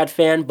big Guap Dad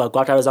fan, but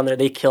Guap Dad was on there.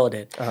 They killed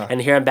it. And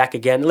to hear him back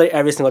again,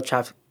 every single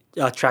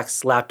track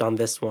slapped on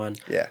this one.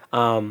 Yeah.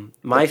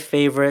 My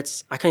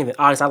favorites,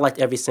 honestly, I liked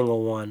every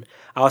single one.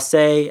 I'll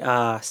say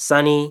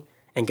Sunny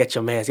and Get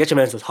Your Mans. Get Your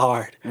Mans was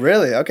hard.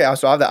 Really? Okay,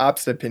 so I have the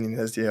opposite opinion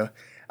as you.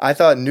 I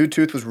thought New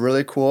Tooth was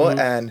really cool,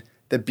 and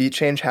the beat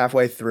change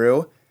halfway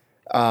through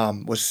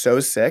was so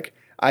sick.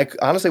 I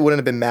honestly wouldn't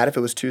have been mad if it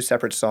was 2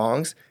 separate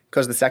songs,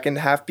 because the second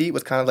half beat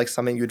was kind of like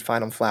something you'd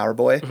find on Flower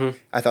Boy.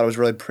 I thought it was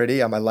really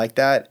pretty. I liked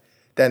that.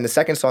 Then the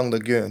second song,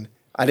 Lagoon,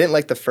 I didn't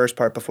like the first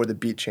part before the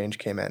beat change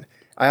came in.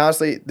 I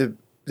honestly, the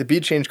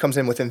beat change comes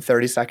in within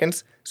 30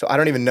 seconds, so I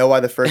don't even know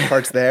why the first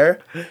part's there.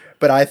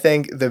 But I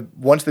think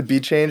once the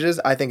beat changes,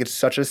 I think it's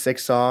such a sick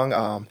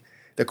song.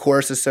 The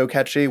chorus is so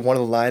catchy. One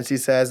of the lines he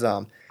says,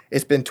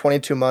 it's been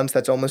 22 months,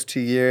 that's almost 2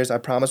 years. I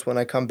promise when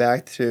I come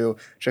back to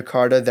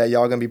Jakarta that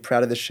y'all gonna be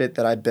proud of the shit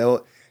that I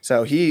built.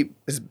 So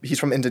he's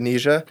from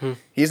Indonesia.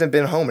 He hasn't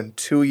been home in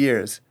 2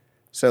 years.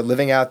 So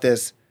living out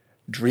this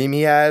dream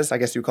he has, I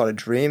guess you would call it a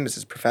dream, is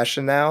his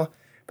profession now.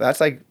 But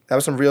that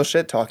was some real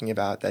shit talking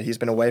about that he's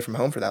been away from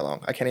home for that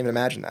long. I can't even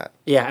imagine that.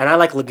 Yeah, and I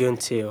like Lagoon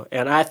too.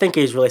 And I think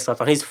he's really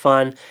slept on. He's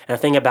fun. And the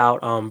thing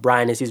about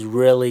Brian is he's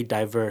really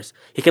diverse.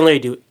 He can literally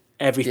do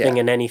everything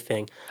and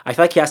anything. I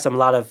feel like he has a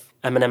lot of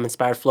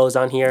Eminem-inspired flows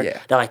on here.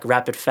 Yeah. That like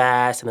rapid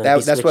fast. And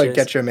then that's what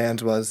Get Your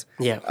Mans was.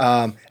 Yeah.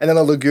 And then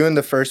the Lagoon,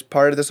 the first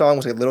part of the song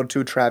was like a little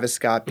too Travis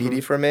Scott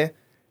beaty for me.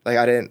 Like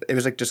it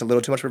was like just a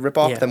little too much of a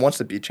ripoff. Yeah. Then once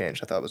the beat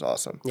changed, I thought it was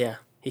awesome. Yeah.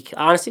 He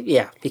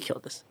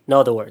killed this.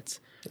 No other words.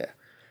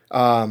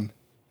 Yeah.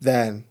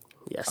 Then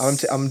yes. I'm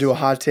gonna do a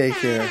hot take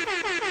here.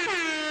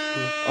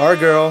 Our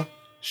girl,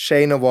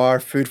 Shay Noir,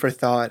 Food for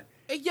Thought.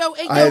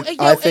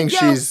 I think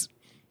she's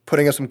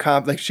putting up some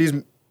she's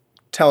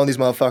telling these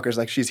motherfuckers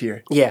like she's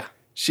here. Yeah.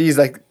 She's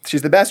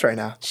the best right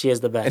now. She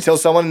is the best. Until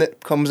someone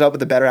that comes up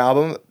with a better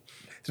album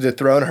to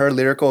dethrone her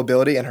lyrical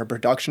ability and her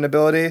production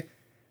ability,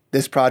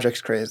 this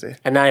project's crazy.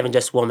 And not even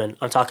just women.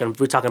 we're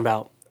talking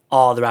about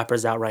all the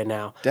rappers out right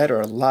now. Dead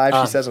or alive,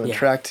 she says on the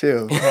track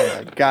too.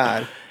 Oh my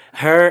God.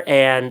 Her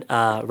and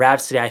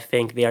Rhapsody, I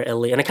think they are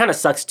elite. And it kind of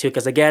sucks too,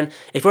 because again,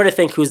 if we were to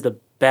think who's the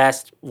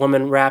best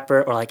woman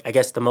rapper, or like I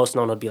guess the most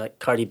known would be like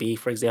Cardi B,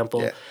 for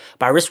example. Yeah.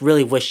 But I just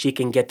really wish she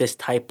can get this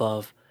type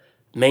of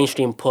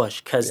mainstream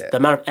push, because the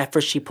amount of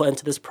effort she put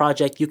into this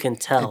project, you can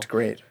tell. It's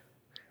great.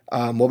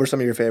 What were some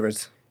of your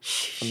favorites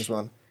from this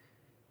one?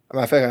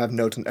 I feel like I have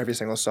notes on every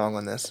single song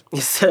on this. You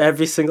said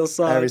every single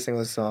song? Every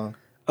single song.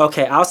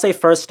 Okay, I'll say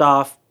first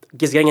off,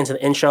 just getting into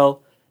the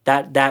intro,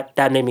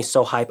 that made me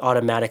so hype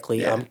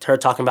automatically. Her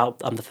talking about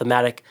the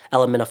thematic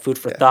element of food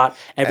for thought.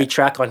 Every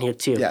track on here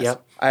too. Yes.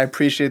 Yep. I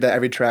appreciate that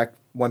every track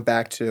went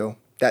back to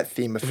that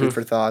theme of food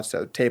for thought.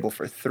 So Table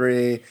for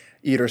Three,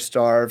 Eat or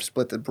Starve,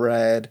 Split the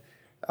Bread,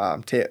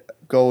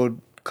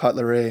 Gold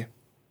Cutlery,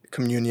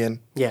 Communion.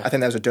 Yeah. I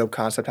think that was a dope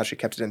concept how she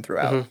kept it in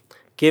throughout.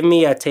 Give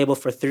me a Table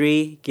for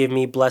Three. Give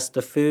me Bless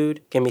the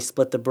Food. Give me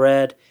Split the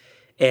Bread.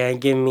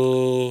 And give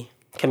me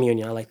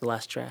Communion. I like the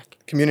last track.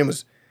 Communion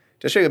was...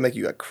 This shit would make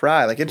you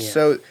cry. Like, it's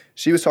so...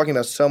 She was talking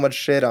about so much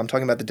shit.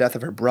 Talking about the death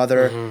of her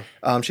brother.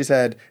 She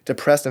said,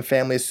 depressed and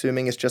family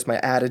assuming it's just my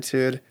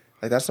attitude.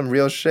 Like, that's some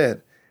real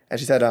shit. And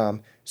she said,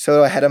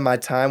 so ahead of my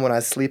time, when I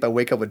sleep, I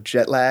wake up with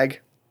jet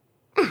lag.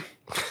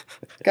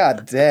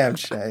 God damn,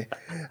 Shay.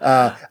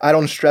 I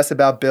don't stress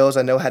about bills.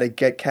 I know how to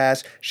get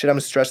cash. Shit I'm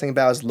stressing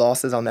about is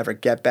losses I'll never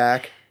get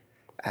back.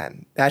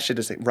 And that shit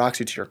just rocks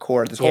you to your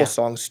core. This whole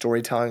song,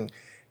 storytelling,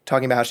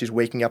 talking about how she's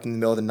waking up in the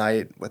middle of the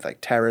night with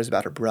terrors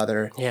about her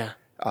brother. Yeah.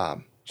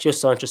 She was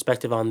so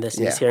introspective on this,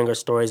 and just hearing her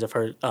stories of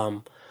her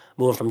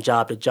moving from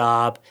job to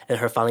job, and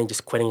her finally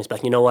just quitting. It's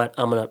like, you know what?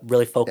 I'm gonna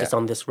really focus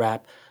on this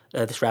rap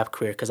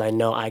career because I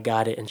know I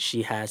got it, and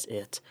she has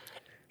it.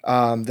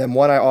 Then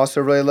one I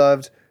also really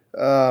loved,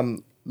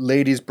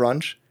 Ladies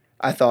Brunch.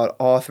 I thought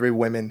all three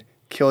women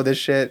killed this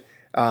shit.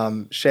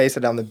 Shay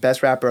said, I'm the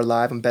best rapper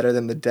alive. I'm better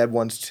than the dead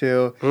ones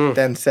too.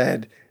 Then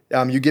said,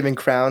 you giving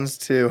crowns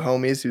to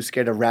homies who's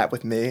scared to rap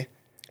with me.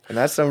 And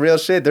that's some real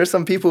shit. There's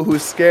some people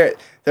who's scared.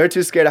 They're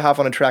too scared to hop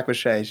on a track with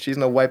Shay. She's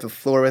going to wipe the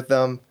floor with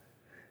them.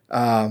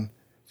 Then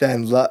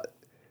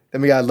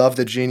we got Love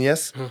the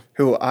Genius,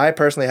 who I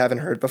personally haven't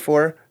heard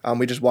before.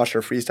 We just watched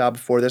her freestyle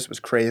before this. It was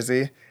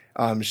crazy.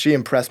 She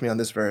impressed me on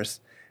this verse.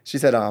 She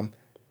said,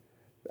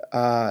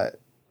 I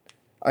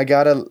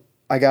got a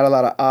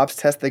lot of ops.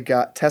 Test the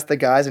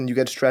guys, and you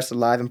get stressed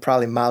alive and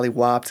probably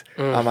molly-whopped.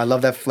 I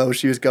love that flow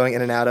she was going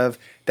in and out of.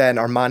 Then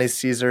Armani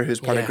Caesar, who's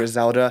part of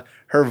Griselda,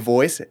 her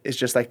voice is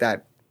just like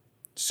that.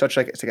 It's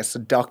like a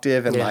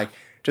seductive and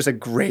just a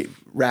great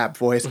rap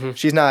voice.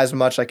 She's not as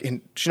much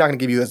she's not gonna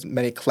give you as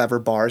many clever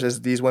bars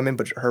as these women,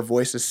 but her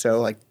voice is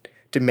so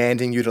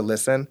demanding you to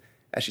listen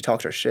as she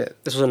talks her shit.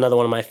 This was another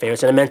one of my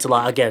favorites, and it meant a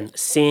lot. Again,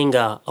 seeing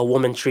a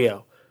woman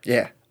trio.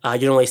 Yeah. You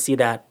don't really see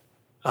that.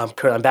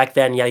 Back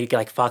then, you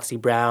get Foxy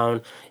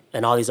Brown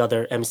and all these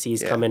other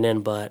MCs coming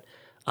in, but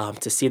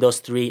to see those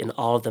three and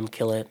all of them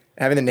kill it.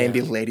 Having the name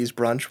be Ladies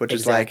Brunch, which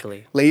is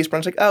Ladies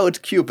Brunch, oh, it's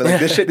cute, but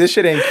this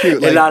shit ain't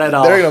cute. Not at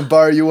all. They're gonna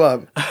bar you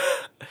up.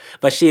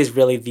 But she is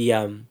really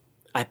the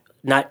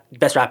not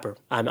best rapper.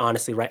 I'm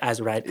honestly as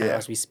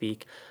we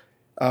speak.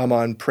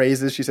 On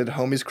praises, she said,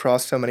 "Homies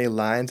cross so many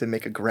lines and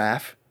make a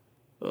graph."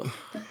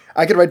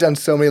 I could write down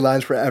so many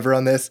lines forever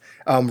on this.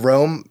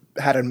 Rome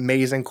had an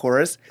amazing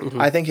chorus.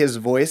 I think his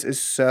voice is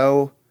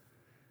so,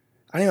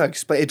 I don't know how to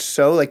explain. It's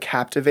so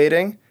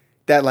captivating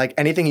that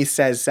anything he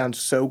says sounds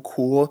so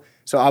cool.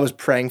 So I was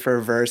praying for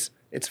a verse.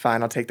 It's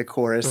fine, I'll take the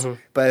chorus.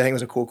 But I think it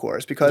was a cool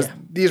chorus because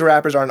these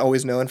rappers aren't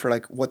always known for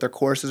what their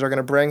choruses are going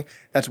to bring.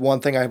 That's one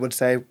thing I would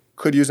say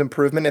could use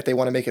improvement if they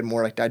want to make it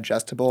more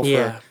digestible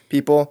for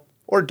people,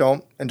 or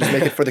don't, and just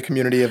make it for the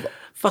community of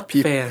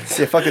fans.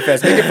 Yeah, fuck the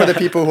fans. Make it for the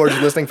people who are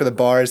just listening for the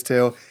bars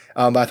too.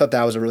 But I thought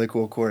that was a really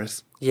cool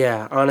chorus.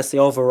 Yeah, honestly,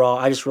 overall,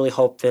 I just really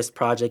hope this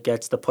project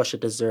gets the push it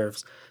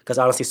deserves. Because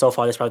honestly, so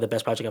far, this is probably the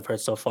best project I've heard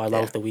so far,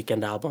 along with the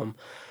Weeknd album.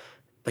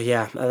 But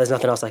yeah, there's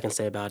nothing else I can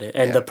say about it.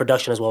 And the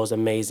production as well was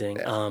amazing.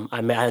 Yeah.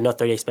 I know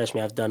 38 Special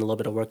Me, I've done a little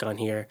bit of work on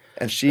here.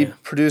 And she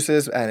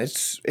produces, and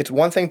it's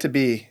one thing to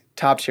be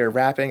top tier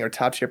rapping or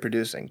top tier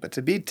producing, but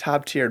to be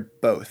top tier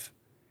both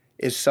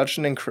is such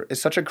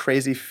a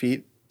crazy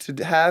feat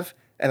to have.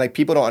 And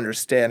people don't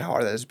understand how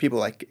hard that is. People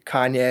like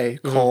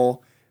Kanye,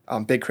 Cole,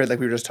 Big Crit, like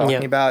we were just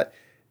talking about.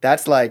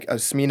 That's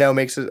Smino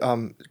makes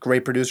a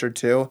great producer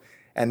too.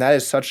 And that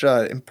is such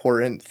an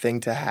important thing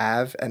to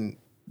have. And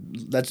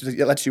it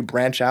lets you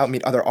branch out,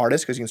 meet other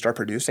artists because you can start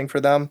producing for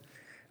them.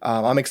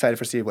 I'm excited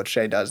to see what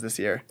Shay does this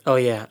year. Oh,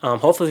 yeah.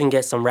 Hopefully we can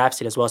get some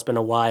Rhapsody as well. It's been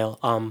a while.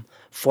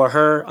 For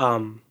her,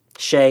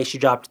 Shay, she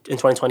dropped in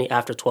 2020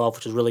 After 12,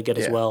 which was really good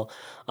as well.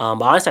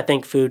 But honestly, I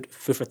think Food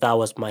for Thought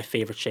was my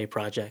favorite Shay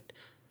project.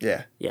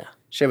 Yeah. Yeah.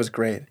 Shay was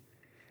great.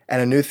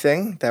 And a new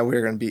thing that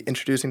we're going to be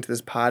introducing to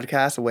this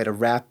podcast, a way to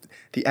wrap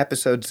the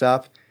episodes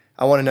up.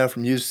 I want to know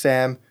from you,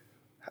 Sam,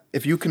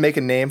 if you can make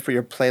a name for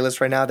your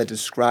playlist right now that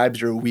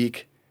describes your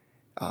week.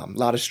 A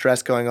lot of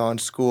stress going on,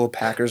 school,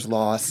 Packers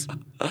loss.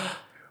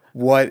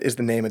 What is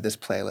the name of this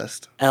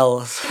playlist?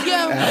 L's.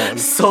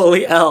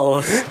 Solely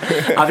L's.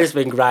 I've just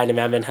been grinding,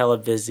 man. I've been hella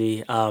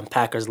busy.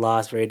 Packers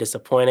lost, very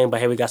disappointing.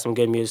 But hey, we got some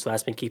good music, so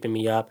that's been keeping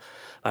me up.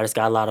 I just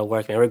got a lot of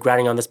work, man. We're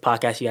grinding on this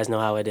podcast. You guys know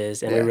how it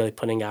is. And we're really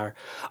putting our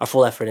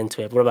full effort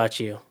into it. What about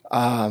you?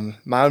 Mine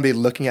would be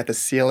looking at the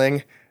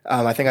ceiling.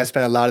 I think I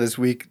spent a lot of this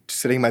week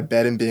sitting in my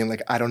bed and being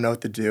like, I don't know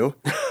what to do.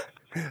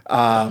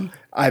 I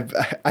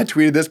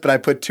tweeted this, but I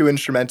put 2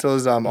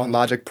 instrumentals on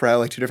Logic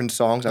Pro, 2 different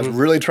songs. I was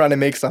really trying to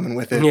make something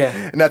with it. Yeah.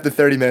 And after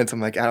 30 minutes,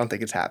 I'm like, I don't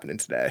think it's happening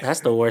today.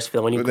 That's the worst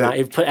feeling when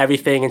you put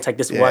everything into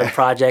this one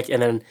project,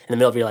 and then in the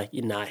middle of it, you're like,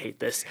 I hate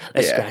this.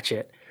 Let's scratch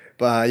it.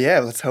 But yeah,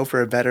 let's hope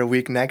for a better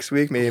week next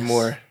week. Maybe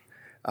more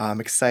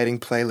exciting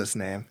playlist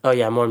name. Oh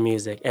yeah, more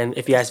music. And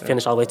if you guys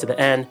finish all the way to the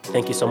end,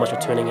 thank you so much for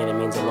tuning in. It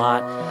means a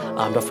lot.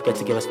 Don't forget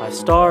to give us 5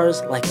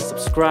 stars, like and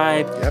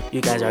subscribe. Yep. You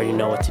guys already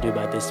know what to do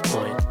by this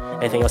point.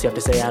 Anything else you have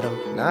to say, Adam?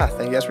 Nah,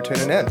 thank you guys for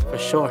tuning in. For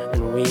sure.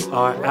 And we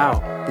are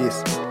out.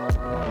 Peace.